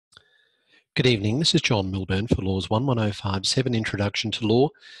Good evening. This is John Milburn for Laws 11057 Introduction to Law.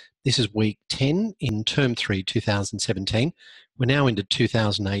 This is week 10 in term 3, 2017. We're now into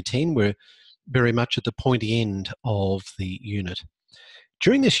 2018. We're very much at the pointy end of the unit.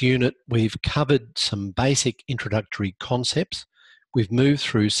 During this unit, we've covered some basic introductory concepts. We've moved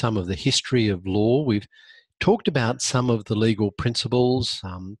through some of the history of law. We've talked about some of the legal principles,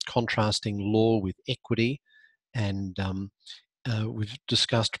 contrasting law with equity, and we've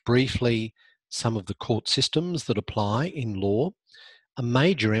discussed briefly some of the court systems that apply in law. A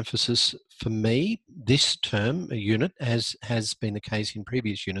major emphasis for me this term, a unit, as has been the case in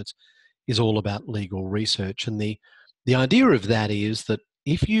previous units, is all about legal research. And the idea of that is that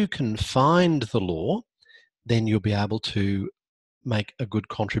if you can find the law, then you'll be able to make a good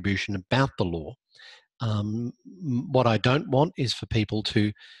contribution about the law. What I don't want is for people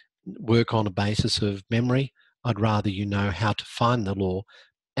to work on a basis of memory. I'd rather you know how to find the law,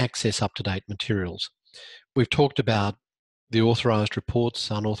 access up-to-date materials. We've talked about the authorised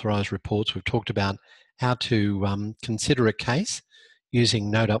reports, unauthorised reports. We've talked about how to consider a case using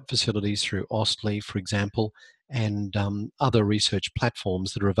note-up facilities through Ostly, for example, and other research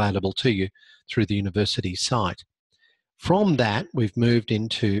platforms that are available to you through the university site. From that, we've moved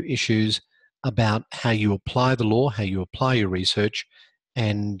into issues about how you apply the law, how you apply your research,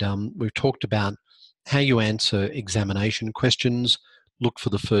 and we've talked about how you answer examination questions, look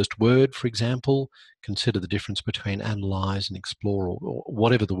for the first word, for example, consider the difference between analyse and explore, or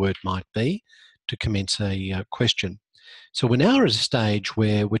whatever the word might be, to commence a question. So we're now at a stage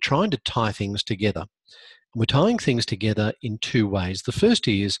where we're trying to tie things together. We're tying things together in two ways. The first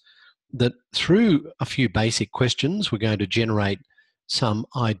is that through a few basic questions, we're going to generate some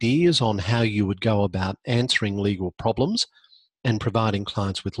ideas on how you would go about answering legal problems and providing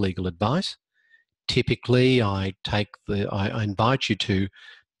clients with legal advice. Typically, I invite you to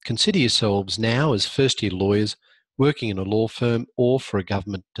consider yourselves now as first-year lawyers working in a law firm or for a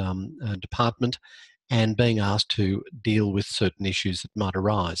government department and being asked to deal with certain issues that might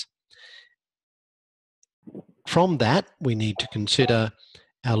arise. From that, we need to consider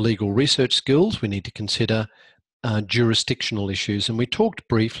our legal research skills. We need to consider jurisdictional issues. And we talked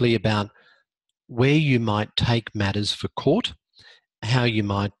briefly about where you might take matters for court, how you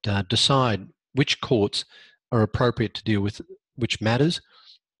might decide which courts are appropriate to deal with which matters,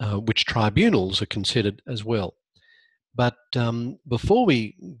 which tribunals are considered as well. But before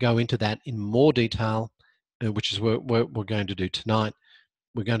we go into that in more detail, which is what we're going to do tonight,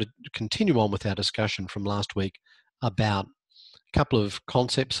 we're going to continue on with our discussion from last week about a couple of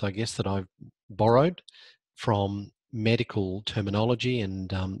concepts, I guess, that I've borrowed from medical terminology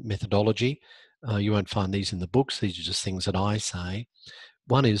and methodology. You won't find these in the books. These are just things that I say.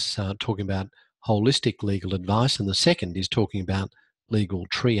 One is talking about holistic legal advice, and the second is talking about legal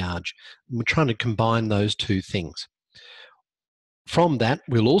triage. And we're trying to combine those two things. From that,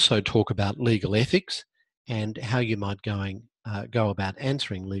 we'll also talk about legal ethics and how you might go about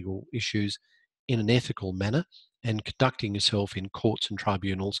answering legal issues in an ethical manner and conducting yourself in courts and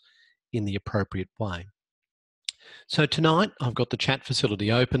tribunals in the appropriate way. So tonight, I've got the chat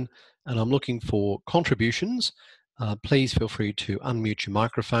facility open and I'm looking for contributions. Please feel free to unmute your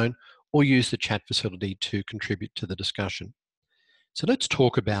microphone or use the chat facility to contribute to the discussion. So let's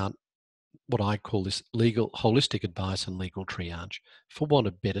talk about what I call this legal holistic advice and legal triage, for want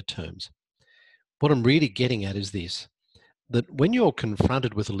of better terms. What I'm really getting at is this, that when you're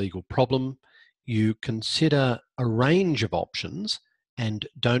confronted with a legal problem, you consider a range of options and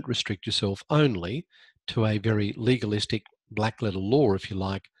don't restrict yourself only to a very legalistic, black letter law, if you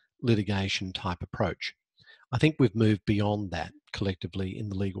like, litigation type approach. I think we've moved beyond that collectively in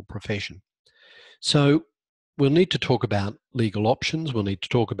the legal profession. So we'll need to talk about legal options. We'll need to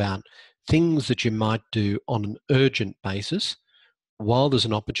talk about things that you might do on an urgent basis while there's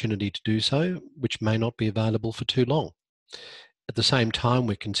an opportunity to do so, which may not be available for too long. At the same time,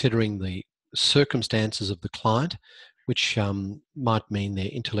 we're considering the circumstances of the client, which might mean their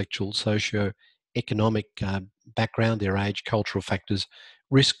intellectual, socio-economic background, their age, cultural factors,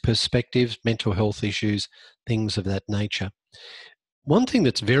 risk perspectives, mental health issues, things of that nature. One thing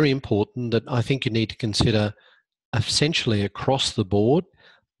that's very important that I think you need to consider essentially across the board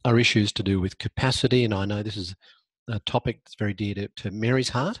are issues to do with capacity, and I know this is a topic that's very dear to Mary's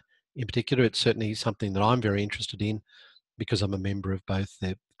heart. In particular, it's certainly something that I'm very interested in because I'm a member of both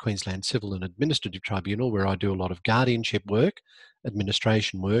the Queensland Civil and Administrative Tribunal, where I do a lot of guardianship work,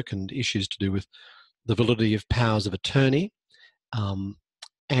 administration work, and issues to do with the validity of powers of attorney.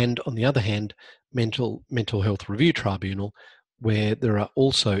 And on the other hand, mental health review tribunal, where there are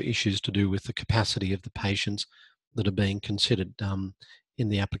also issues to do with the capacity of the patients that are being considered in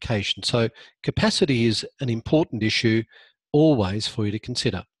the application. So capacity is an important issue always for you to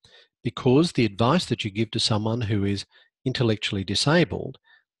consider, because the advice that you give to someone who is intellectually disabled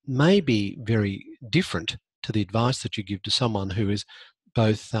may be very different to the advice that you give to someone who is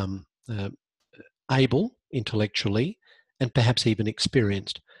both able intellectually and perhaps even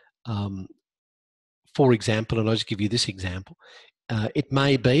experienced. Um, for example, and I'll just give you this example, it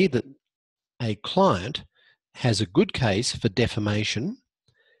may be that a client has a good case for defamation.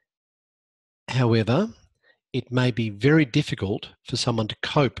 However, it may be very difficult for someone to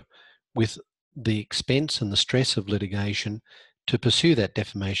cope with the expense and the stress of litigation to pursue that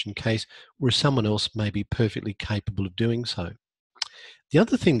defamation case, whereas someone else may be perfectly capable of doing so. The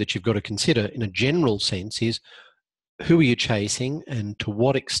other thing that you've got to consider in a general sense is, who are you chasing, and to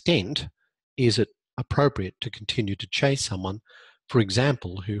what extent is it appropriate to continue to chase someone, for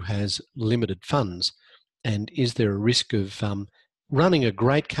example, who has limited funds? And is there a risk of running a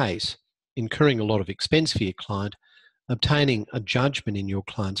great case, incurring a lot of expense for your client, obtaining a judgment in your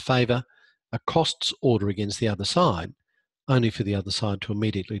client's favour, a costs order against the other side, only for the other side to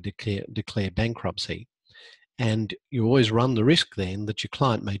immediately declare bankruptcy? And you always run the risk then that your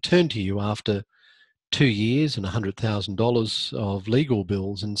client may turn to you after 2 years and $100,000 of legal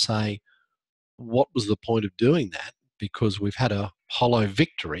bills and say, what was the point of doing that? Because we've had a hollow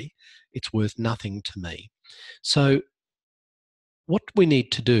victory. It's worth nothing to me. So what we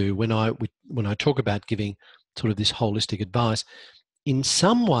need to do when I talk about giving sort of this holistic advice, in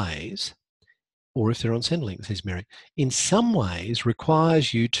some ways, or if they're on Centrelink, says Mary, in some ways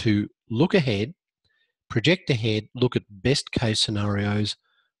requires you to look ahead, project ahead, look at best case scenarios,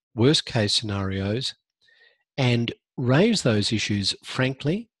 worst case scenarios, and raise those issues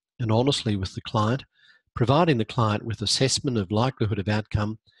frankly and honestly with the client, providing the client with assessment of likelihood of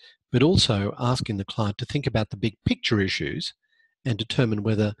outcome, but also asking the client to think about the big picture issues and determine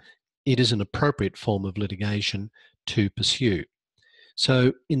whether it is an appropriate form of litigation to pursue.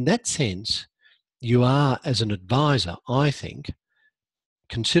 So in that sense, you are, as an advisor, I think,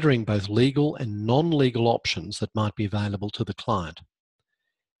 considering both legal and non-legal options that might be available to the client.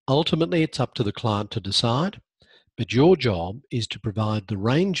 Ultimately, it's up to the client to decide, but your job is to provide the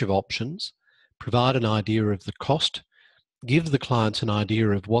range of options, provide an idea of the cost, give the clients an idea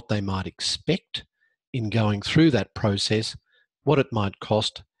of what they might expect in going through that process, what it might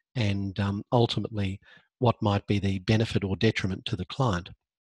cost, and ultimately what might be the benefit or detriment to the client.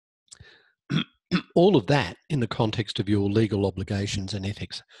 All of that in the context of your legal obligations and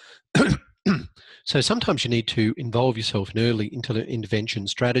ethics. So sometimes you need to involve yourself in early intervention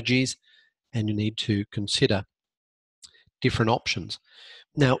strategies, and you need to consider different options.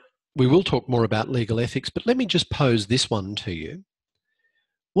 Now, we will talk more about legal ethics, but let me just pose this one to you.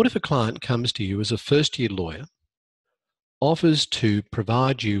 What if a client comes to you as a first-year lawyer, offers to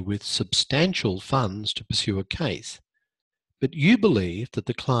provide you with substantial funds to pursue a case, but you believe that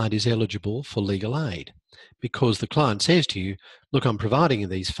the client is eligible for legal aid because the client says to you, look, I'm providing you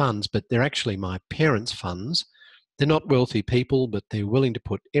these funds, but they're actually my parents' funds. They're not wealthy people, but they're willing to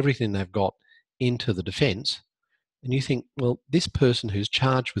put everything they've got into the defence. And you think, well, this person who's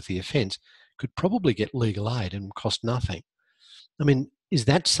charged with the offence could probably get legal aid and cost nothing. I mean, is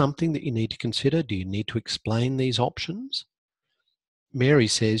that something that you need to consider? Do you need to explain these options? Mary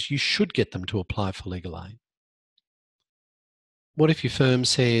says you should get them to apply for legal aid. What if your firm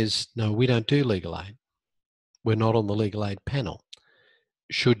says, no, we don't do legal aid? We're not on the legal aid panel.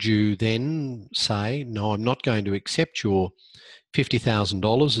 Should you then say, no, I'm not going to accept your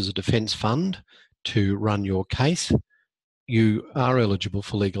 $50,000 as a defence fund to run your case? You are eligible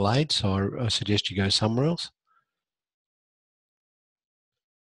for legal aid, so I suggest you go somewhere else.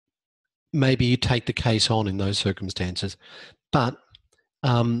 Maybe you take the case on in those circumstances. But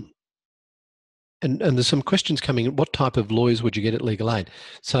and there's some questions coming in. What type of lawyers would you get at legal aid?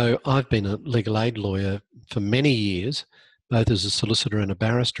 So I've been a legal aid lawyer for many years, both as a solicitor and a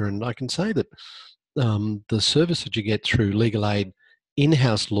barrister, and I can say that the service that you get through legal aid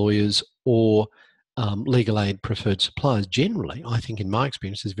in-house lawyers or legal aid preferred suppliers generally, I think in my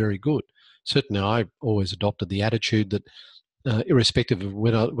experience, is very good. Certainly I always adopted the attitude that irrespective of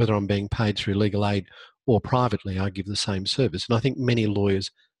whether I'm being paid through legal aid or privately, I give the same service. And I think many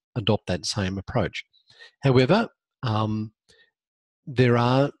lawyers adopt that same approach. However, there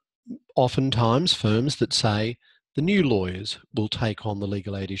are oftentimes firms that say the new lawyers will take on the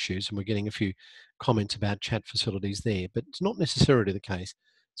legal aid issues, and we're getting a few comments about chat facilities there, but it's not necessarily the case.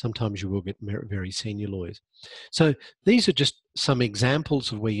 Sometimes you will get very senior lawyers. So these are just some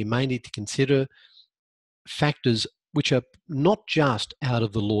examples of where you may need to consider factors which are not just out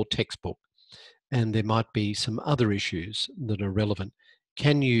of the law textbook, and there might be some other issues that are relevant.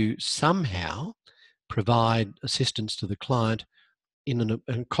 can you somehow provide assistance to the client in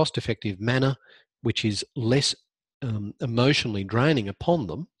a cost-effective manner, which is less emotionally draining upon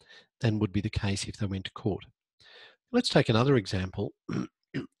them than would be the case if they went to court. Let's take another example.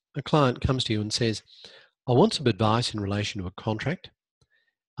 A client comes to you and says, I want some advice in relation to a contract.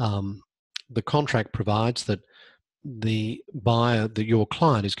 The contract provides that the buyer, that your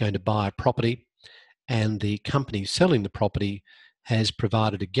client is going to buy a property, and the company selling the property has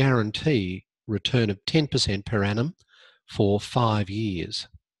provided a guarantee return of 10% per annum for 5 years.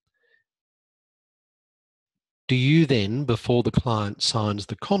 Do you then, before the client signs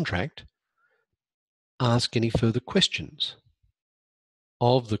the contract, ask any further questions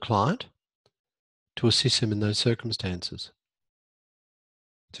of the client to assist them in those circumstances?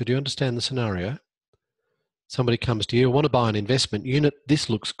 So do you understand the scenario? Somebody comes to you, I want to buy an investment unit. This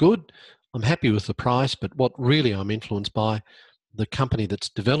looks good. I'm happy with the price, but what really I'm influenced by, the company that's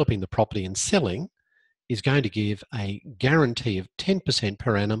developing the property and selling is going to give a guarantee of 10%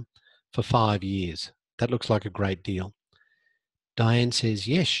 per annum for 5 years. That looks like a great deal. Diane says,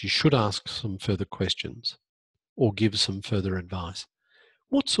 yes, you should ask some further questions or give some further advice.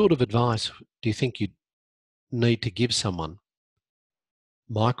 What sort of advice do you think you need to give someone?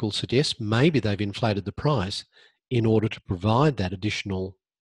 Michael suggests maybe they've inflated the price in order to provide that additional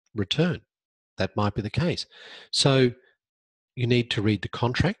return. That might be the case. So you need to read the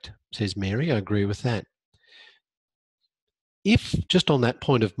contract, says Mary. I agree with that. If, just on that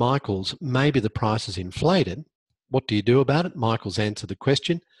point of Michael's, maybe the price is inflated, what do you do about it? Michael's answered the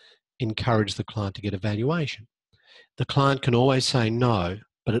question, encourage the client to get a valuation. The client can always say no,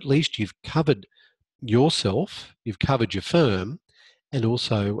 but at least you've covered yourself, you've covered your firm, and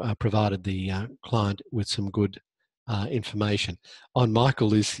also provided the client with some good information. On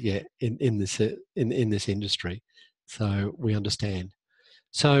Michael is in this industry, so we understand.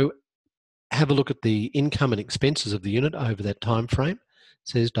 So have a look at the income and expenses of the unit over that time frame,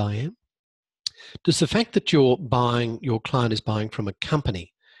 says Diane. Does the fact that your client is buying from a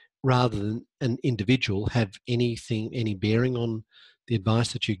company rather than an individual have any bearing on the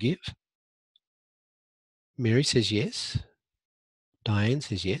advice that you give? Mary says yes. Diane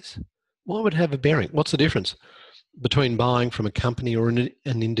says yes. Why would it have a bearing? What's the difference between buying from a company or an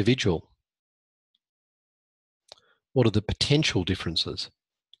individual? What are the potential differences?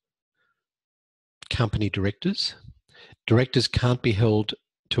 Company directors. Directors can't be held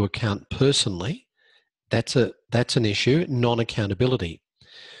to account personally. That's an issue, non-accountability.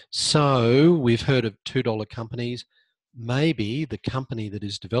 So we've heard of $2 companies. Maybe the company that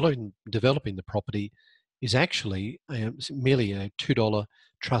is developing the property is actually merely a $2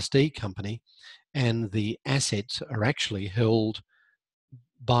 trustee company, and the assets are actually held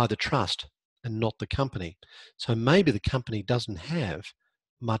by the trust and not the company. So maybe the company doesn't have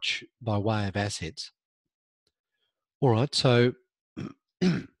much by way of assets. All right, so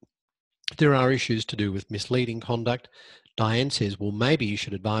there are issues to do with misleading conduct. Diane says, well, maybe you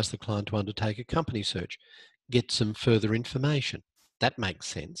should advise the client to undertake a company search, get some further information. That makes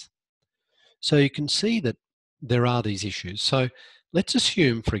sense. So you can see that there are these issues. So let's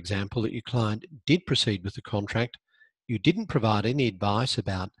assume, for example, that your client did proceed with the contract. You didn't provide any advice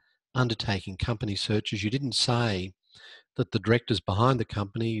about undertaking company searches. You didn't say that the directors behind the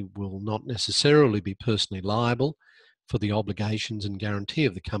company will not necessarily be personally liable for the obligations and guarantee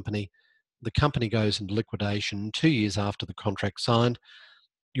of the company. The company goes into liquidation 2 years after the contract signed.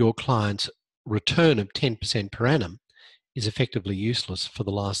 Your client's return of 10% per annum is effectively useless for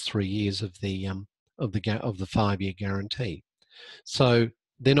the last 3 years of the 5-year guarantee. So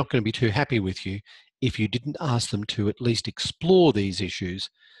they're not going to be too happy with you if you didn't ask them to at least explore these issues,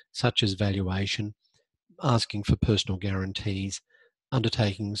 such as valuation, asking for personal guarantees,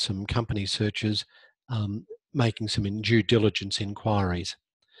 undertaking some company searches, making some due diligence inquiries.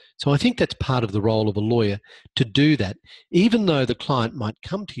 So I think that's part of the role of a lawyer, to do that. Even though the client might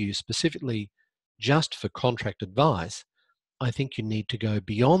come to you specifically just for contract advice, I think you need to go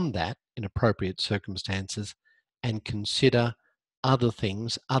beyond that in appropriate circumstances and consider other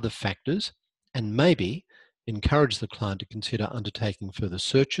things, other factors, and maybe encourage the client to consider undertaking further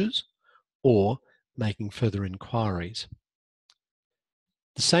searches or making further inquiries.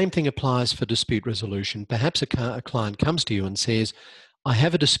 The same thing applies for dispute resolution. Perhaps a client comes to you and says, I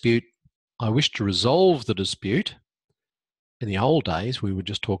have a dispute, I wish to resolve the dispute. In the old days, we would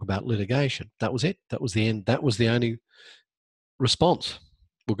just talk about litigation. That was it. That was the end. That was the only response.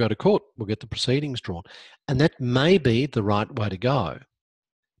 We'll go to court. We'll get the proceedings drawn. And that may be the right way to go.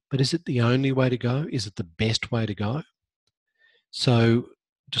 But is it the only way to go? Is it the best way to go? So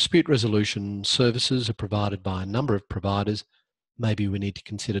dispute resolution services are provided by a number of providers. maybe we need to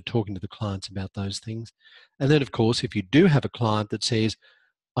consider talking to the clients about those things. And then, of course, if you do have a client that says,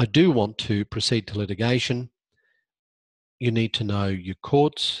 I do want to proceed to litigation, you need to know your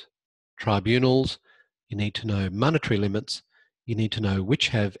courts, tribunals, you need to know monetary limits, you need to know which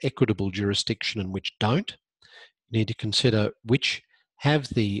have equitable jurisdiction and which don't. You need to consider which have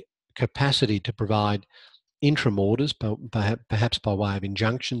the capacity to provide interim orders, perhaps by way of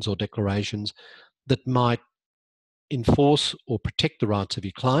injunctions or declarations that might enforce or protect the rights of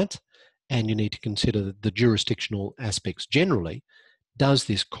your client, and you need to consider the jurisdictional aspects generally. Does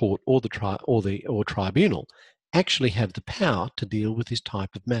this court or the tribunal actually have the power to deal with this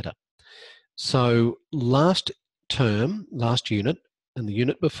type of matter? So last unit, and the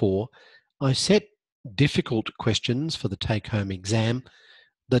unit before, I set difficult questions for the take-home exam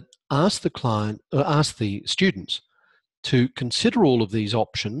that ask the students to consider all of these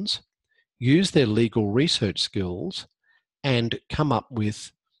options, use their legal research skills, and come up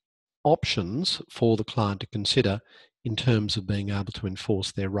with options for the client to consider in terms of being able to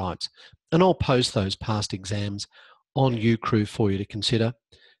enforce their rights. And I'll post those past exams on UCrew for you to consider,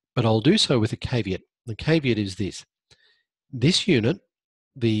 but I'll do so with a caveat. The caveat is this. This unit,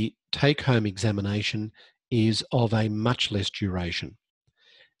 the take-home examination, is of a much less duration.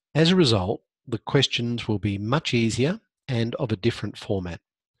 As a result, the questions will be much easier and of a different format.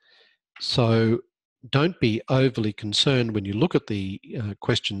 So don't be overly concerned when you look at the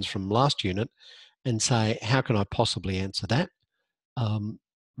questions from last unit and say, how can I possibly answer that?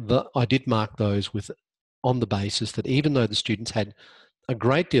 I did mark those on the basis that even though the students had a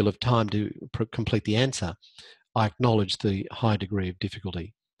great deal of time to complete the answer, I acknowledge the high degree of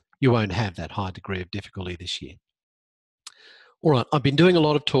difficulty. You won't have that high degree of difficulty this year. All right, I've been doing a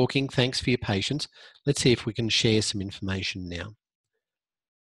lot of talking. Thanks for your patience. Let's see if we can share some information now.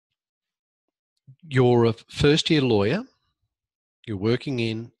 You're a first-year lawyer. You're working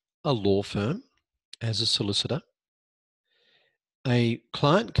in a law firm as a solicitor. A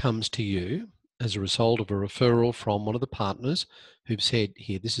client comes to you as a result of a referral from one of the partners who've said,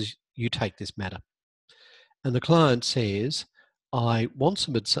 here, you take this matter. And the client says, I want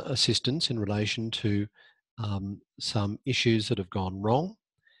some assistance in relation to some issues that have gone wrong.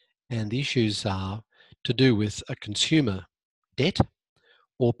 And the issues are to do with a consumer debt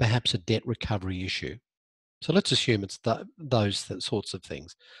or perhaps a debt recovery issue. So let's assume it's those sorts of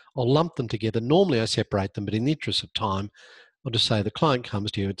things. I'll lump them together. Normally I separate them, but in the interest of time, I'll just say the client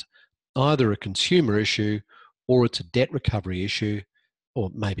comes to you, it's either a consumer issue or it's a debt recovery issue, or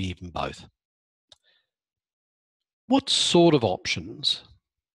maybe even both. What sort of options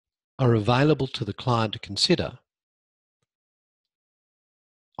are available to the client to consider?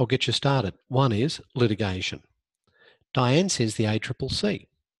 I'll get you started. One is litigation. Diane says the ACCC.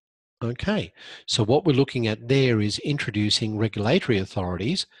 Okay, so what we're looking at there is introducing regulatory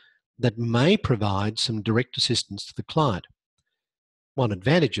authorities that may provide some direct assistance to the client. One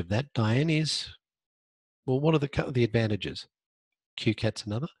advantage of that, Diane, is, well, what are the advantages? QCAT's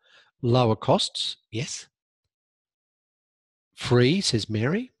another. Lower costs, yes. Free, says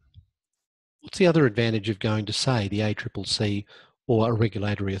Mary. What's the other advantage of going to, say, the ACCC or a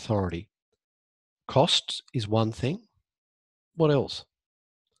regulatory authority? Costs is one thing. What else?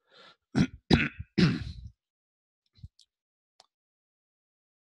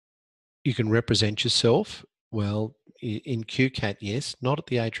 You can represent yourself. Well, in QCAT, yes, not at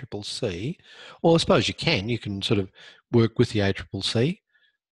the ACCC. Or I suppose you can sort of work with the ACCC.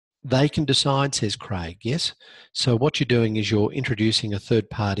 They can decide, says Craig, yes. So what you're doing is you're introducing a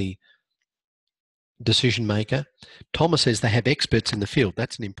third-party decision maker. Thomas says they have experts in the field.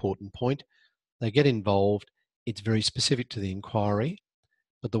 That's an important point. They get involved. It's very specific to the inquiry,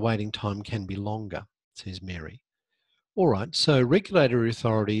 but the waiting time can be longer, says Mary. All right, so regulatory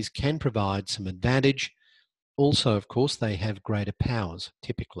authorities can provide some advantage. Also, of course, they have greater powers,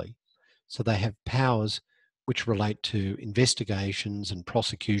 typically. So they have powers which relate to investigations and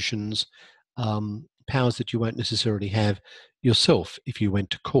prosecutions, powers that you won't necessarily have yourself if you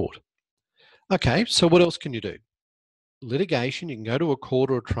went to court. Okay, so what else can you do? Litigation, you can go to a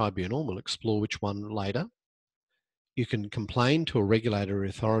court or a tribunal. We'll explore which one later. You can complain to a regulatory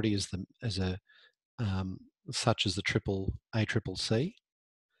authority such as the ACCC.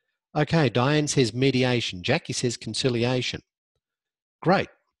 Okay, Diane says mediation. Jackie says conciliation. Great.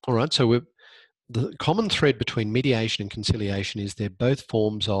 All right, so the common thread between mediation and conciliation is they're both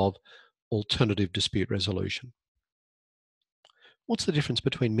forms of alternative dispute resolution. What's the difference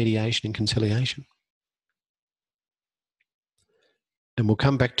between mediation and conciliation? And we'll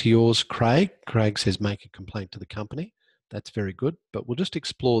come back to yours, Craig. Craig says make a complaint to the company. That's very good, but we'll just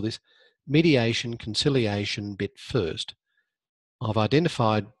explore this mediation, conciliation bit first. I've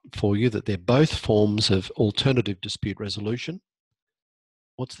identified for you that they're both forms of alternative dispute resolution.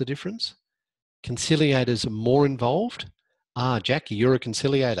 What's the difference? Conciliators are more involved. Jackie, you're a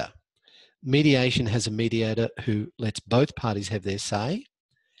conciliator. Mediation has a mediator who lets both parties have their say.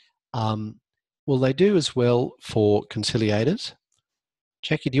 Will they do as well for conciliators?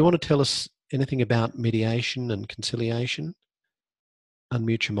 Jackie, do you want to tell us anything about mediation and conciliation?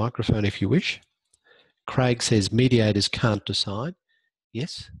 Unmute your microphone if you wish. Craig says mediators can't decide.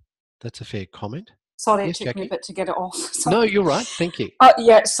 Yes, that's a fair comment. Sorry, Yes, it took me a Jackie? bit to get it off. No, you're right. Thank you.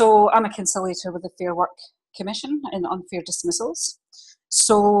 Yeah, so I'm a conciliator with the Fair Work Commission in unfair dismissals.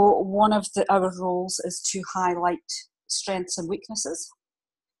 So one of our roles is to highlight strengths and weaknesses.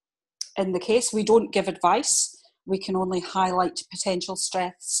 In the case, we don't give advice. We can only highlight potential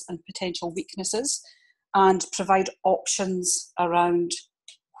strengths and potential weaknesses and provide options around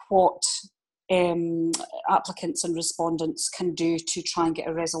what applicants and respondents can do to try and get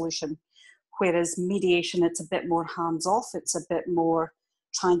a resolution. Whereas mediation, it's a bit more hands-off. It's a bit more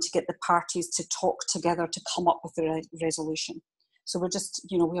trying to get the parties to talk together to come up with a resolution. So we're just,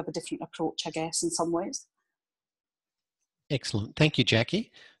 we have a different approach, I guess, in some ways. Excellent. Thank you,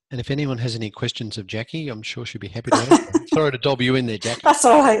 Jackie. And if anyone has any questions of Jackie, I'm sure she'd be happy to answer. Sorry to dob you in there, Jackie. That's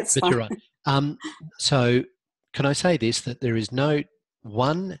all right. It's but fine. You're right. So can I say this, that there is no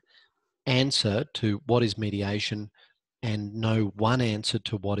one answer to what is mediation and no one answer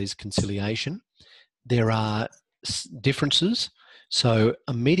to what is conciliation. There are differences. So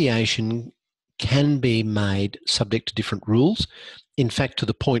a mediation can be made subject to different rules. In fact, to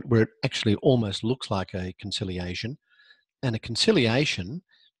the point where it actually almost looks like a conciliation. And a conciliation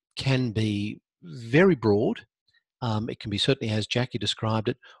can be very broad. It can be certainly as Jackie described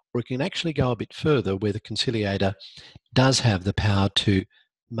it, or it can actually go a bit further where the conciliator does have the power to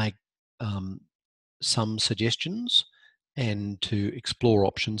make some suggestions and to explore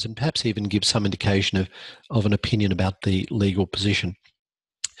options and perhaps even give some indication of an opinion about the legal position.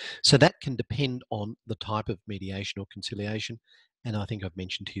 So that can depend on the type of mediation or conciliation. And I think I've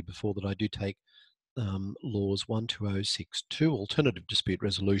mentioned to you before that I do take laws 12062, alternative dispute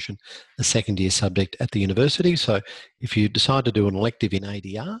resolution, a second year subject at the university. So if you decide to do an elective in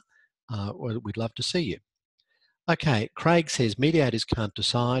ADR, we'd love to see you. Okay, Craig says mediators can't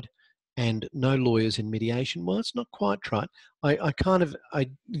decide and no lawyers in mediation. Well, it's not quite right. I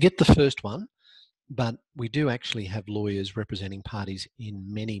get the first one, but we do actually have lawyers representing parties in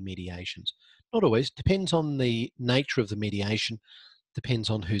many mediations. Not always, depends on the nature of the mediation, depends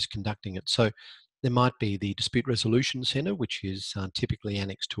on who's conducting it. So there might be the Dispute Resolution Centre, which is typically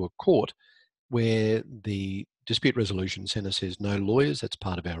annexed to a court, where the Dispute Resolution Centre says no lawyers, that's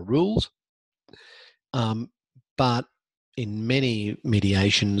part of our rules. But in many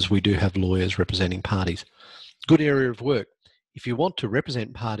mediations, we do have lawyers representing parties. Good area of work. If you want to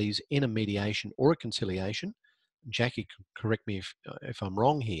represent parties in a mediation or a conciliation, Jackie, correct me if I'm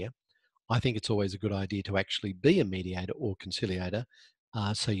wrong here, I think it's always a good idea to actually be a mediator or conciliator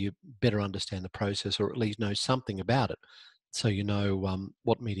so you better understand the process or at least know something about it so you know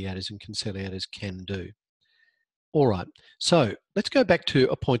what mediators and conciliators can do. All right, so let's go back to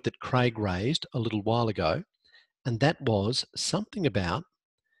a point that Craig raised a little while ago, and that was something about,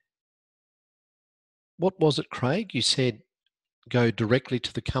 what was it, Craig? You said go directly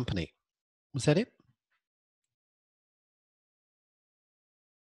to the company. Was that it?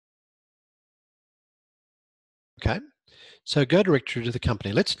 Okay, so go directly to the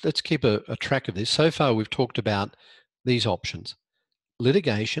company. Let's keep a track of this. So far, we've talked about these options.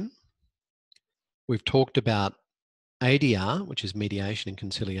 Litigation. We've talked about ADR, which is mediation and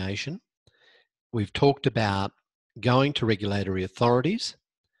conciliation. We've talked about going to regulatory authorities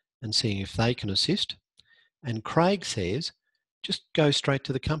and seeing if they can assist. And Craig says, just go straight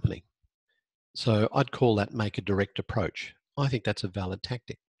to the company. So I'd call that make a direct approach. I think that's a valid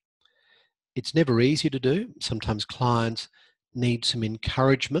tactic. It's never easy to do. Sometimes clients need some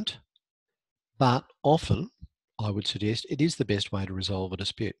encouragement, but often I would suggest it is the best way to resolve a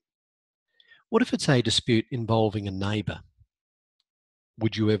dispute. What if it's a dispute involving a neighbour?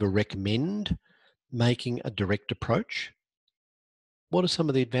 Would you ever recommend making a direct approach? What are some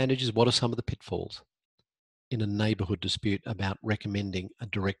of the advantages? What are some of the pitfalls in a neighbourhood dispute about recommending a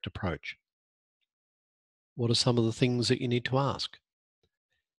direct approach? What are some of the things that you need to ask?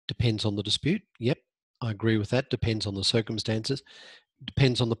 Depends on the dispute. Yep, I agree with that. Depends on the circumstances.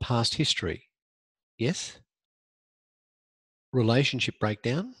 Depends on the past history. Yes. Relationship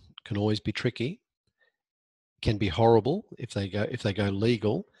breakdown can always be tricky. Can be horrible if they go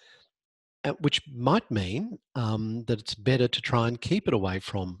legal, which might mean that it's better to try and keep it away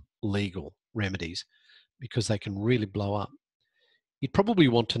from legal remedies because they can really blow up. you'd probably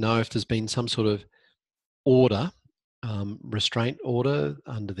want to know if there's been some sort of order, restraint order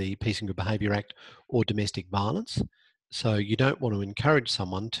under the Peace and Good Behaviour Act or domestic violence. So you don't want to encourage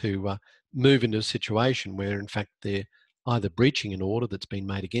someone to move into a situation where in fact they're either breaching an order that's been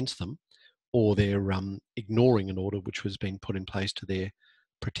made against them or they're ignoring an order which has been put in place to their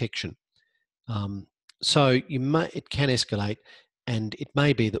protection. So it can escalate, and it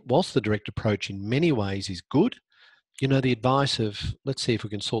may be that whilst the direct approach in many ways is good, you know, the advice of let's see if we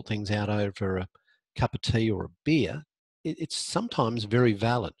can sort things out over a cup of tea or a beer, it's sometimes very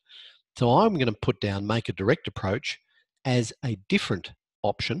valid. So I'm going to put down make a direct approach as a different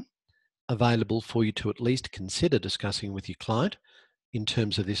option available for you to at least consider discussing with your client in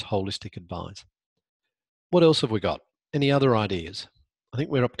terms of this holistic advice. What else have we got? Any other ideas? I think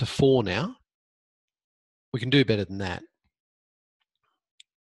we're up to 4 now. We can do better than that.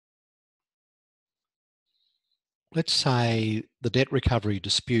 Let's say the debt recovery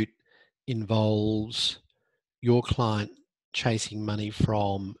dispute involves your client chasing money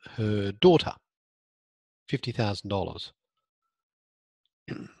from her daughter, $50,000.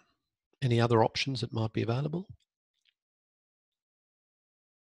 Any other options that might be available?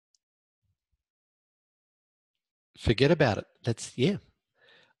 Forget about it. Yeah.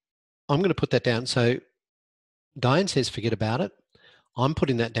 I'm going to put that down. So Diane says forget about it. I'm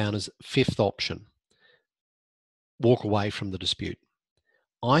putting that down as 5th option. Walk away from the dispute.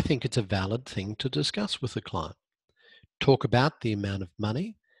 I think it's a valid thing to discuss with the client. Talk about the amount of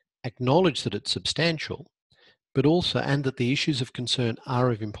money, acknowledge that it's substantial, but also, and that the issues of concern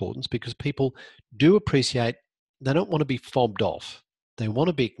are of importance because people do appreciate, they don't want to be fobbed off. They want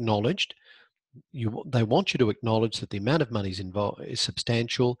to be acknowledged. They want you to acknowledge that the amount of money is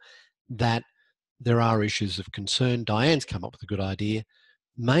substantial, that there are issues of concern. Diane's come up with a good idea.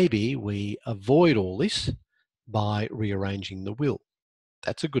 Maybe we avoid all this by rearranging the will.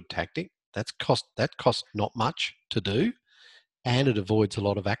 That's a good tactic. That costs not much to do, and it avoids a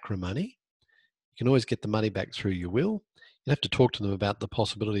lot of acrimony. You can always get the money back through your will. You have to talk to them about the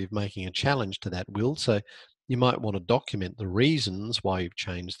possibility of making a challenge to that will. So you might want to document the reasons why you've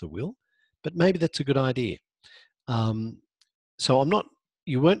changed the will, but maybe that's a good idea. So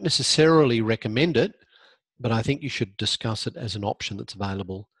you won't necessarily recommend it, but I think you should discuss it as an option that's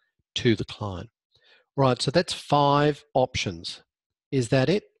available to the client. Right, so that's 5 options. Is that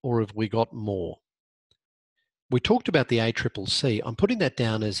it, or have we got more? We talked about the ACCC. I'm putting that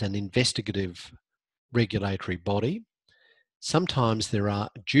down as an investigative regulatory body. Sometimes there are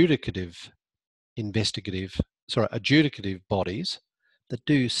adjudicative bodies that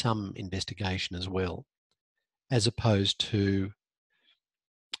do some investigation as well, as opposed to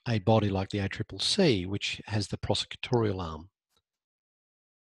a body like the ACCC, which has the prosecutorial arm.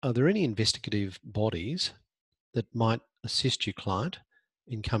 Are there any investigative bodies that might assist your client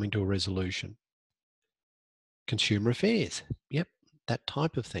in coming to a resolution? Consumer Affairs, yep, that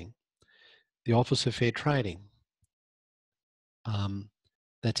type of thing. The Office of Fair Trading.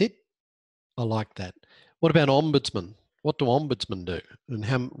 That's it. I like that. What about ombudsman? What do ombudsmen do?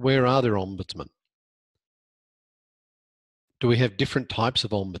 And where are there ombudsmen? Do we have different types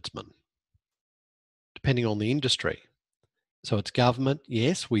of ombudsman? Depending on the industry. So it's government,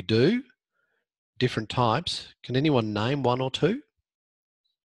 yes, we do. Different types. Can anyone name 1 or 2?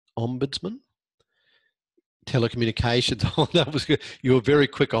 Ombudsman? Telecommunications, oh, that was good. You were very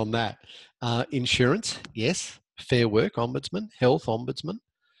quick on that. Insurance, yes. Fair Work Ombudsman, Health Ombudsman.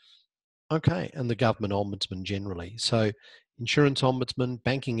 Okay, and the government ombudsman generally. So insurance ombudsman,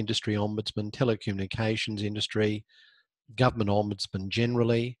 banking industry ombudsman, telecommunications industry, government ombudsman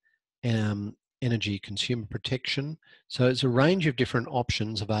generally, energy consumer protection. So it's a range of different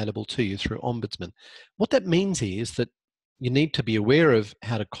options available to you through ombudsman. What that means is that you need to be aware of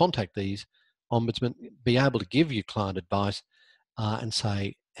how to contact these ombudsmen, be able to give your client advice and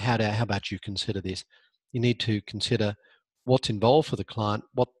say, how about you consider this? You need to consider what's involved for the client,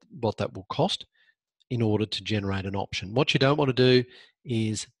 what that will cost in order to generate an option. What you don't want to do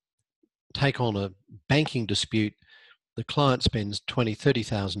is take on a banking dispute. The client spends $20,000,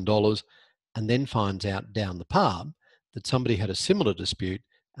 $30,000 and then finds out down the pub that somebody had a similar dispute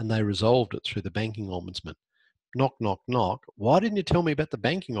and they resolved it through the banking ombudsman. Knock, knock, knock. Why didn't you tell me about the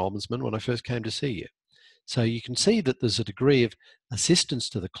banking ombudsman when I first came to see you? So you can see that there's a degree of assistance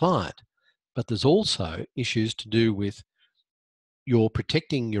to the client, but there's also issues to do with you're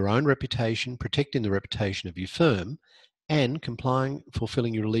protecting your own reputation, protecting the reputation of your firm, and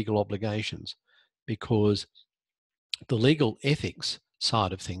fulfilling your legal obligations, because the legal ethics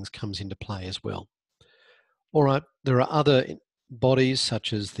side of things comes into play as well. All right, there are other bodies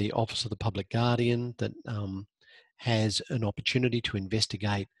such as the Office of the Public Guardian that has an opportunity to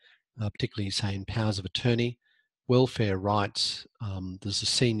investigate, particularly say in powers of attorney, welfare rights. There's a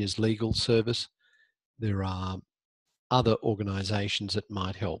seniors legal service. There are other organisations that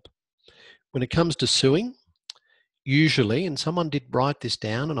might help. When it comes to suing, usually, and someone did write this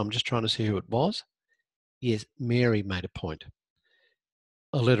down and I'm just trying to see who it was. Yes, Mary made a point.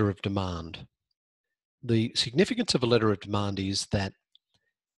 A letter of demand. The significance of a letter of demand is that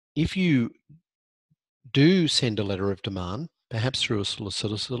if you do send a letter of demand, perhaps through a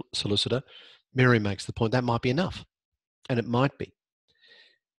solicitor, Mary makes the point that might be enough, and it might be.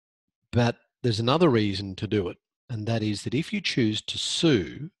 But there's another reason to do it, and that is that if you choose to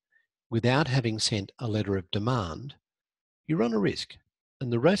sue without having sent a letter of demand, you run a risk.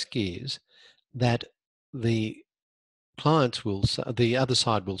 And the risk is that the clients will, the other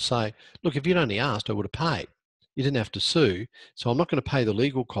side will say, look, if you'd only asked, I would have paid. You didn't have to sue, so I'm not going to pay the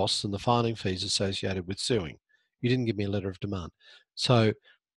legal costs and the filing fees associated with suing. You didn't give me a letter of demand. So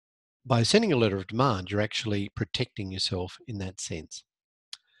by sending a letter of demand, you're actually protecting yourself in that sense.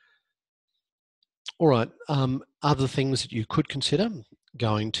 All right, other things that you could consider: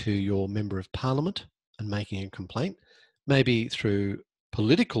 going to your Member of Parliament and making a complaint. Maybe through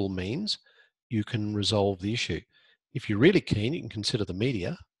political means, you can resolve the issue. If you're really keen, you can consider the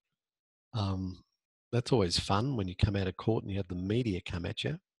media. That's always fun when you come out of court and you have the media come at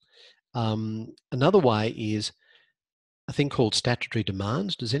you. Another way is a thing called statutory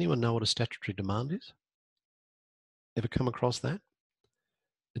demands. Does anyone know what a statutory demand is? Ever come across that?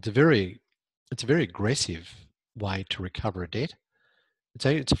 It's a very aggressive way to recover a debt.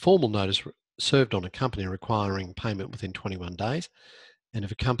 It's a formal notice served on a company requiring payment within 21 days. And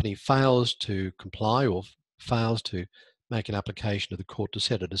if a company fails to comply or fails to make an application to the court to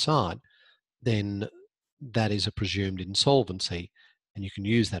set it aside, then that is a presumed insolvency, and you can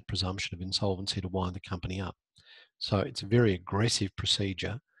use that presumption of insolvency to wind the company up. So it's a very aggressive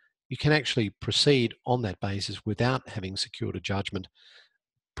procedure. You can actually proceed on that basis without having secured a judgment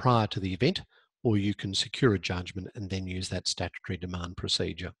prior to the event, or you can secure a judgment and then use that statutory demand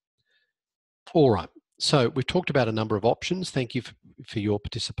procedure. All right, so we've talked about a number of options. Thank you for your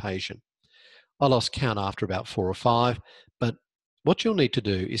participation. I lost count after about 4 or 5, but what you'll need to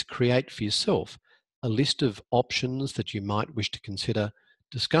do is create for yourself a list of options that you might wish to consider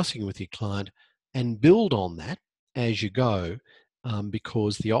discussing with your client, and build on that as you go,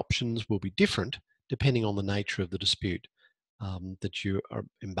 because the options will be different depending on the nature of the dispute that you are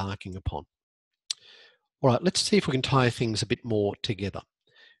embarking upon. All right, let's see if we can tie things a bit more together.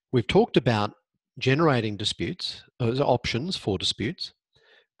 We've talked about generating disputes, options for disputes.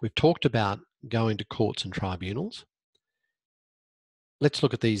 We've talked about going to courts and tribunals. Let's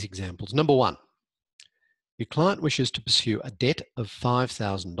look at these examples. Number 1, your client wishes to pursue a debt of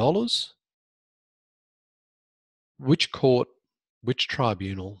 $5,000. Which court, which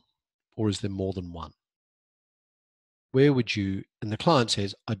tribunal, or is there more than one? Where would you, and the client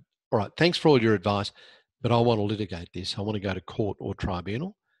says, all right, thanks for all your advice, but I want to litigate this. I want to go to court or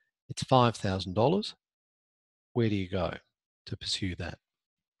tribunal. It's $5,000. Where do you go to pursue that?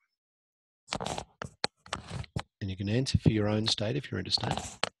 And you can answer for your own state if you're interstate.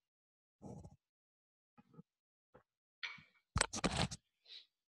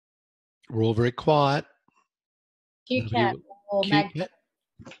 We're all very quiet. QCAT or MAG.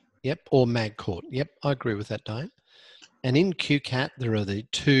 Yep, or MAG court. Yep, I agree with that, Diane. And in QCAT, there are the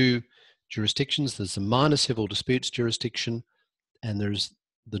 2 jurisdictions. There's the minor civil disputes jurisdiction, and there's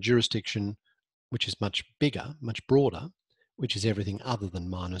the jurisdiction which is much bigger, much broader, which is everything other than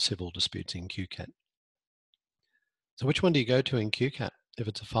minor civil disputes in QCAT. So which one do you go to in QCAT if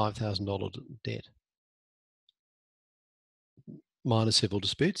it's a $5,000 debt? Minor civil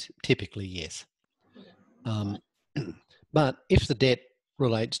disputes? Typically, yes. But if the debt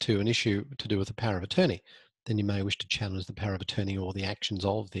relates to an issue to do with the power of attorney, then you may wish to challenge the power of attorney or the actions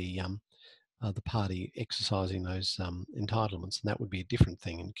of the party exercising those entitlements, and that would be a different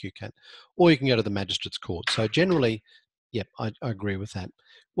thing in QCAT. Or you can go to the magistrate's court. So generally, yep, I agree with that.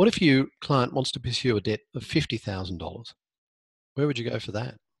 What if your client wants to pursue a debt of $50,000? Where would you go for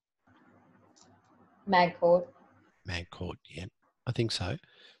that? MAG court. MAG court, yeah, I think so.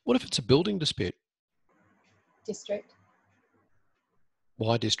 What if it's a building dispute? District.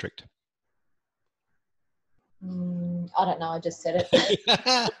 Why district? I don't know, I just said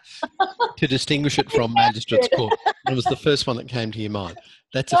it. To distinguish it from magistrate's court. It was the first one that came to your mind.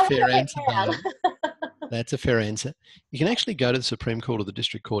 That's a fair answer, Diane. That's a fair answer. You can actually go to the Supreme Court or the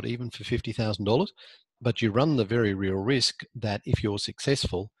District Court even for $50,000, but you run the very real risk that if you're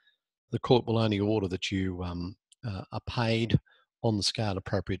successful, the court will only order that you are paid on the scale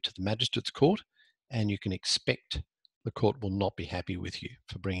appropriate to the magistrate's court, and you can expect the court will not be happy with you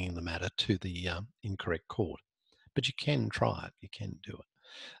for bringing the matter to the incorrect court. But you can try it, you can do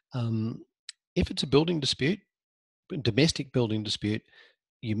it. If it's a building dispute, domestic building dispute,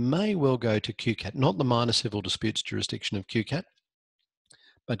 you may well go to QCAT, not the minor civil disputes jurisdiction of QCAT,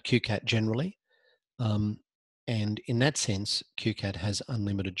 but QCAT generally. And in that sense, QCAT has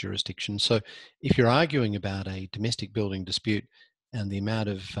unlimited jurisdiction. So if you're arguing about a domestic building dispute and the amount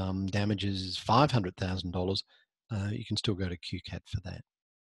of damages is $500,000, you can still go to QCAT for that.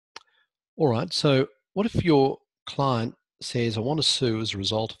 All right, so what if your client says, I want to sue as a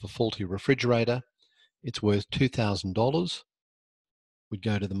result of a faulty refrigerator, it's worth $2,000. We'd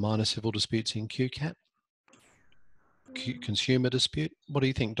go to the minor civil disputes in QCAT. Consumer dispute. What do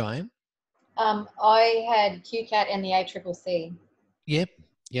you think, Diane? I had QCAT and the ACCC. Yep.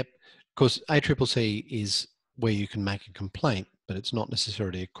 Because ACCC is where you can make a complaint, but it's not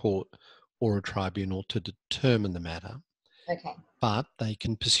necessarily a court or a tribunal to determine the matter. Okay. But they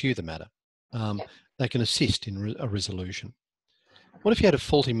can pursue the matter. Yep. They can assist in a resolution. What if you had a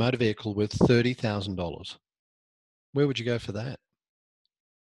faulty motor vehicle worth $30,000? Where would you go for that?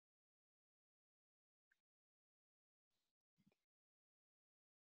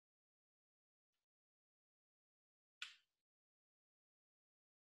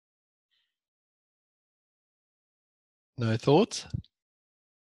 No thoughts?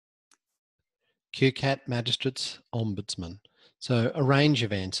 QCAT, magistrates, ombudsman. So a range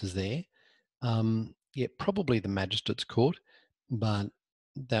of answers there. Yeah, probably the magistrates court, but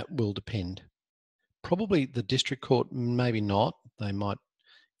that will depend. Probably the district court, maybe not. They might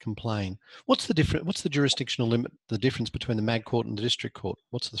complain. What's the difference? What's the jurisdictional limit? The difference between the mag court and the district court?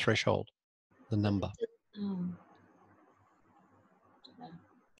 What's the threshold? The number?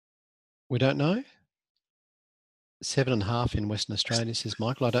 We don't know. 7.5 in Western Australia, says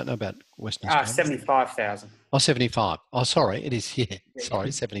Michael. I don't know about Western Australia. 75,000. Oh, 75. Oh, sorry, it is. Yeah,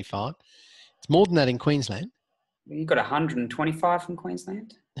 sorry, 75. It's more than that in Queensland. You got 125 from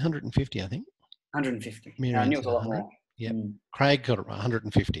Queensland. 150, I think. 150. Mary I knew it Ann's was a lot 100. more. Yep. Craig got it right.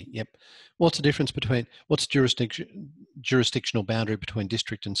 150. Yep. What's the difference between what's jurisdictional boundary between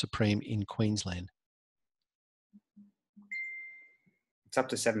district and supreme in Queensland? It's up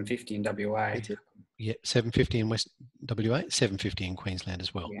to 750 in WA. Is it? Yeah, 750 in West WA, 750 in Queensland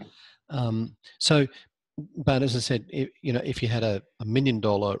as well. Yeah. So, but as I said, if you had a $1 million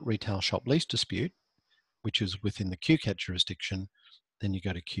retail shop lease dispute, which is within the QCAT jurisdiction, then you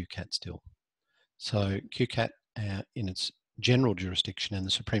go to QCAT still. So QCAT in its general jurisdiction and the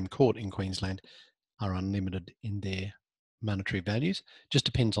Supreme Court in Queensland are unlimited in their monetary values. Just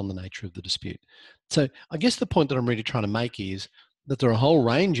depends on the nature of the dispute. So I guess the point that I'm really trying to make is that there are a whole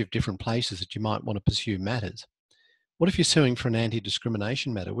range of different places that you might want to pursue matters. What if you're suing for an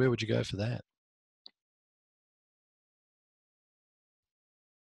anti-discrimination matter? Where would you go for that?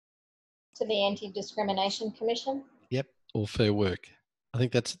 To the Anti-Discrimination Commission? Yep, or Fair Work. I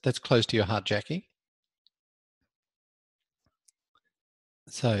think that's close to your heart, Jackie.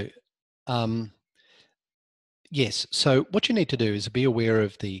 So, yes. So what you need to do is be aware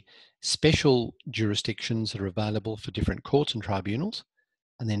of the special jurisdictions that are available for different courts and tribunals,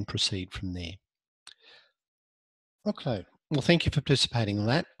 and then proceed from there. Okay. Well, thank you for participating in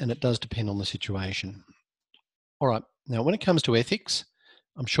that, and it does depend on the situation. All right. Now, when it comes to ethics,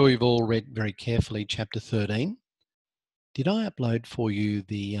 I'm sure you've all read very carefully Chapter 13. Did I upload for you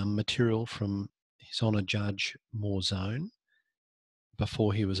the material from His Honour Judge Morzone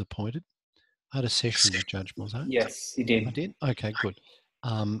before he was appointed? I had a session with Judge Morzone. Yes, you did. I did? Okay, good.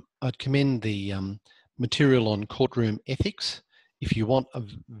 I'd commend the material on courtroom ethics. If you want a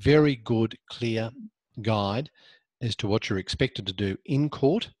very good, clear guide as to what you're expected to do in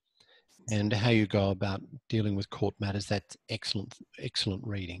court and how you go about dealing with court matters, that's excellent, excellent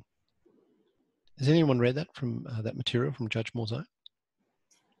reading. Has anyone read that from that material from Judge Morzone?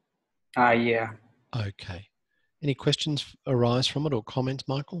 Yeah. Okay. Any questions arise from it or comments,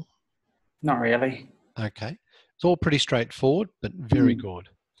 Michael? Not really. Okay. It's all pretty straightforward, but very good.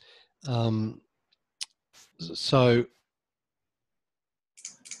 So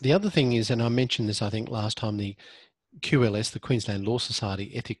the other thing is, and I mentioned this, I think, last time, the QLS, the Queensland Law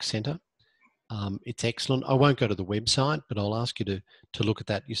Society Ethics Centre. It's excellent. I won't go to the website, but I'll ask you to look at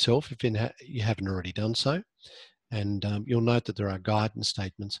that yourself if you haven't already done so. And you'll note that there are guidance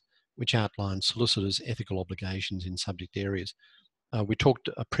statements which outline solicitors' ethical obligations in subject areas. We talked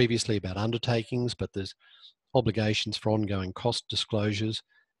previously about undertakings, but there's obligations for ongoing cost disclosures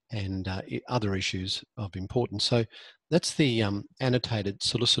and other issues of importance. So that's the annotated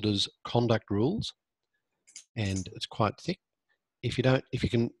solicitors' conduct rules, and it's quite thick. If you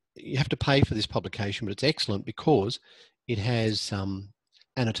can you have to pay for this publication, but it's excellent because it has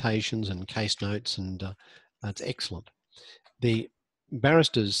annotations and case notes, and it's excellent. The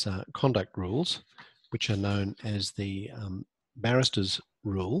barrister's conduct rules, which are known as the barrister's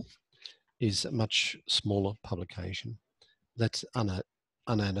rule, is a much smaller publication. That's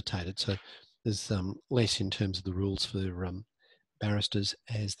unannotated, so there's less in terms of the rules for barristers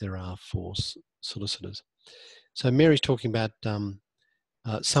as there are for solicitors. So Mary's talking about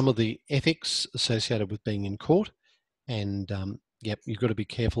some of the ethics associated with being in court, and yep, you've got to be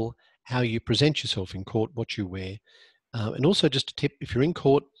careful how you present yourself in court, what you wear, and also just a tip: if you're in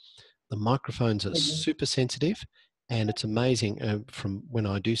court, the microphones are super sensitive, and it's amazing from when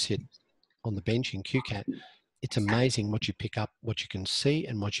I do sit on the bench in QCAT, it's amazing what you pick up, what you can see,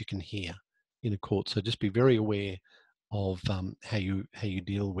 and what you can hear in a court. So just be very aware of how you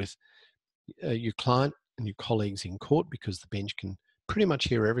deal with your client and your colleagues in court, because the bench can pretty much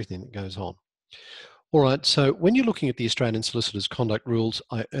hear everything that goes on. All right, so when you're looking at the Australian Solicitors Conduct Rules,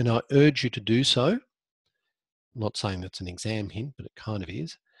 I urge you to do so. I'm not saying that's an exam hint, but it kind of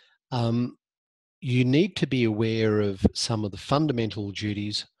is. You need to be aware of some of the fundamental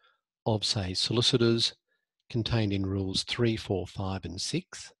duties of, say, solicitors contained in Rules 3, 4, 5 and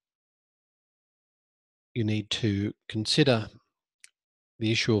 6. You need to consider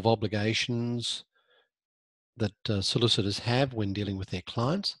the issue of obligations that solicitors have when dealing with their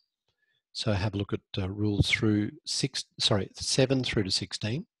clients. So have a look at Rules 7 through to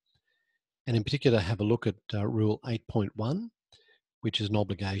 16. And in particular, have a look at Rule 8.1, which is an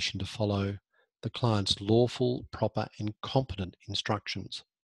obligation to follow the client's lawful, proper and competent instructions.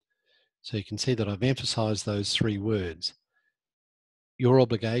 So you can see that I've emphasised those three words. Your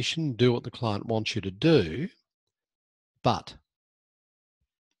obligation, do what the client wants you to do, but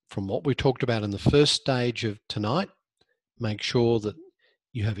from what we talked about in the first stage of tonight, make sure that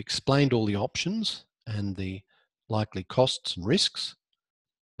you have explained all the options and the likely costs and risks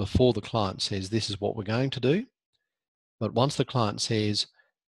before the client says, this is what we're going to do. But once the client says,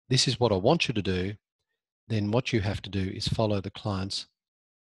 this is what I want you to do, then what you have to do is follow the client's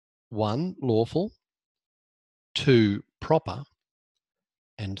 1, lawful, 2, proper,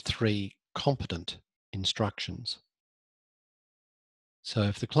 and 3, competent instructions. So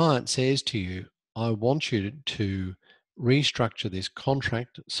if the client says to you, I want you to restructure this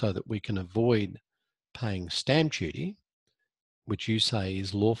contract so that we can avoid paying stamp duty, which you say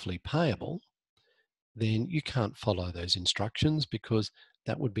is lawfully payable, then you can't follow those instructions because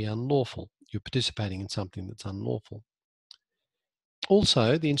that would be unlawful. You're participating in something that's unlawful.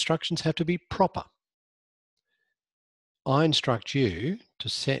 Also, the instructions have to be proper. I instruct you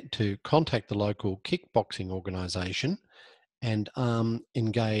to contact the local kickboxing organisation and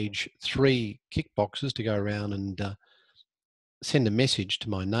engage 3 kickboxers to go around and send a message to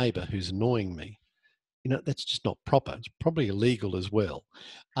my neighbour who's annoying me. You know, that's just not proper. It's probably illegal as well.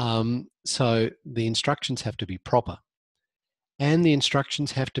 So the instructions have to be proper, and the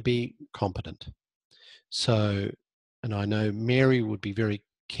instructions have to be competent. So, and I know Mary would be very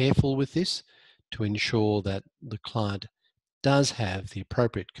careful with this to ensure that the client does have the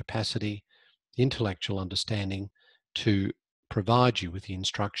appropriate capacity, the intellectual understanding to provide you with the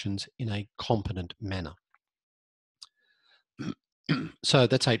instructions in a competent manner. So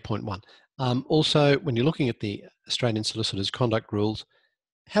that's 8.1. Also, when you're looking at the Australian Solicitors Conduct Rules,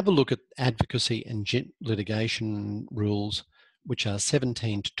 have a look at advocacy and litigation rules, which are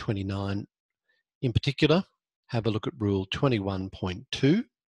 17 to 29. In particular, have a look at Rule 21.2.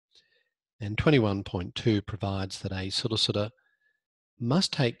 And 21.2 provides that a solicitor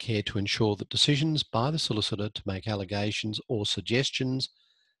must take care to ensure that decisions by the solicitor to make allegations or suggestions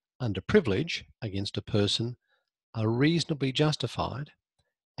under privilege against a person are reasonably justified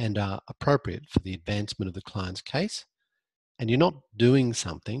and are appropriate for the advancement of the client's case, and you're not doing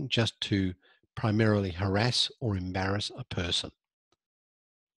something just to primarily harass or embarrass a person.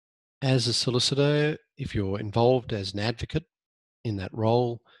 As a solicitor, if you're involved as an advocate in that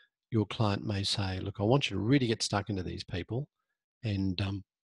role, your client may say, look, I want you to really get stuck into these people and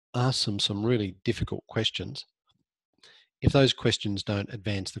ask them some really difficult questions. If those questions don't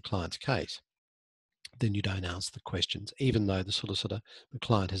advance the client's case, then you don't ask the questions, even though the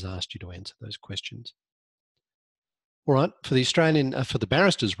client has asked you to answer those questions. All right, for the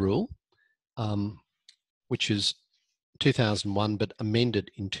barrister's rule, which is 2001 but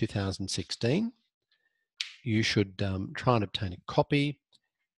amended in 2016, you should try and obtain a copy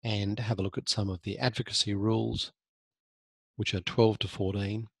and have a look at some of the advocacy rules, which are 12 to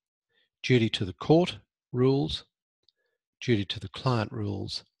 14, duty to the court rules, duty to the client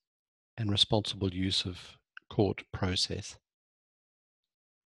rules, and responsible use of court process.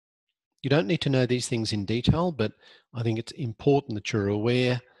 You don't need to know these things in detail, but I think it's important that you're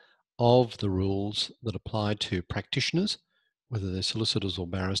aware of the rules that apply to practitioners, whether they're solicitors or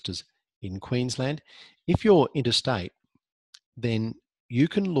barristers in Queensland. If you're interstate, then you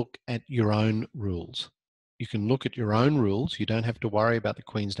can look at your own rules. You can look at your own rules. You don't have to worry about the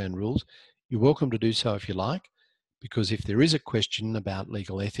Queensland rules. You're welcome to do so if you like, because if there is a question about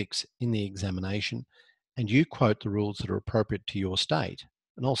legal ethics in the examination and you quote the rules that are appropriate to your state,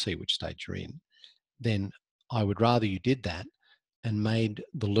 and I'll see which state you're in, then I would rather you did that and made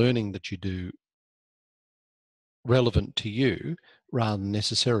the learning that you do relevant to you rather than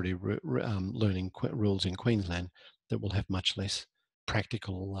necessarily learning rules in Queensland that will have much less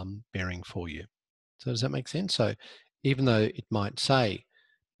practical bearing for you. So does that make sense? So even though it might say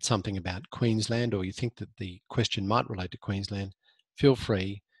something about Queensland, or you think that the question might relate to Queensland, feel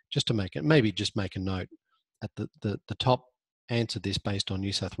free just to make it, maybe just make a note at the top, answer this based on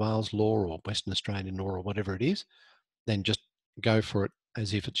New South Wales law or Western Australian law or whatever it is, then just go for it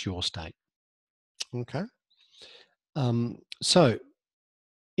as if it's your state. Okay. So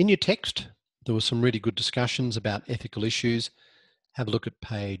in your text, there were some really good discussions about ethical issues. Have a look at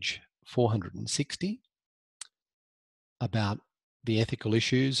page 460 about the ethical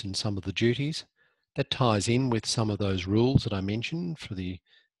issues and some of the duties. That ties in with some of those rules that I mentioned for the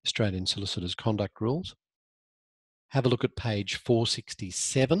Australian Solicitors Conduct Rules. Have a look at page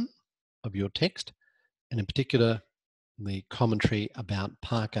 467 of your text, and in particular, the commentary about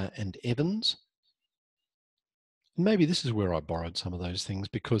Parker and Evans. Maybe this is where I borrowed some of those things,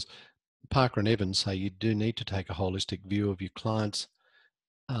 because Parker and Evans say you do need to take a holistic view of your clients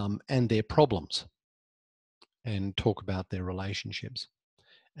and their problems and talk about their relationships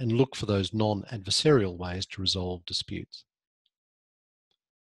and look for those non-adversarial ways to resolve disputes.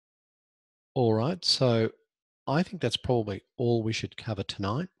 All right, so I think that's probably all we should cover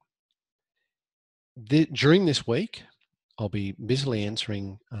tonight. During this week, I'll be busily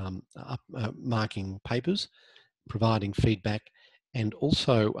answering, marking papers, providing feedback, and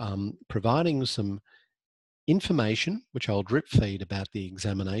also providing some information, which I'll drip feed about the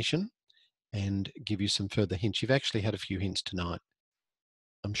examination and give you some further hints. You've actually had a few hints tonight.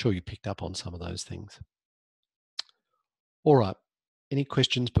 I'm sure you picked up on some of those things. All right, any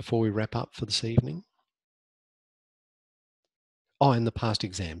questions before we wrap up for this evening? Oh, and the past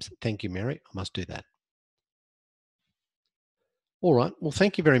exams. Thank you, Mary. I must do that. All right, well,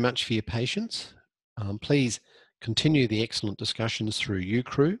 thank you very much for your patience. Please continue the excellent discussions through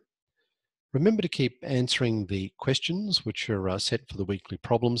UCrew. Remember to keep answering the questions which are set for the weekly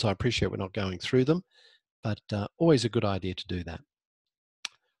problems. I appreciate we're not going through them, but always a good idea to do that.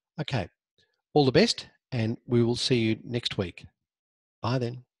 Okay, all the best, and we will see you next week. Bye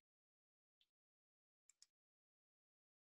then.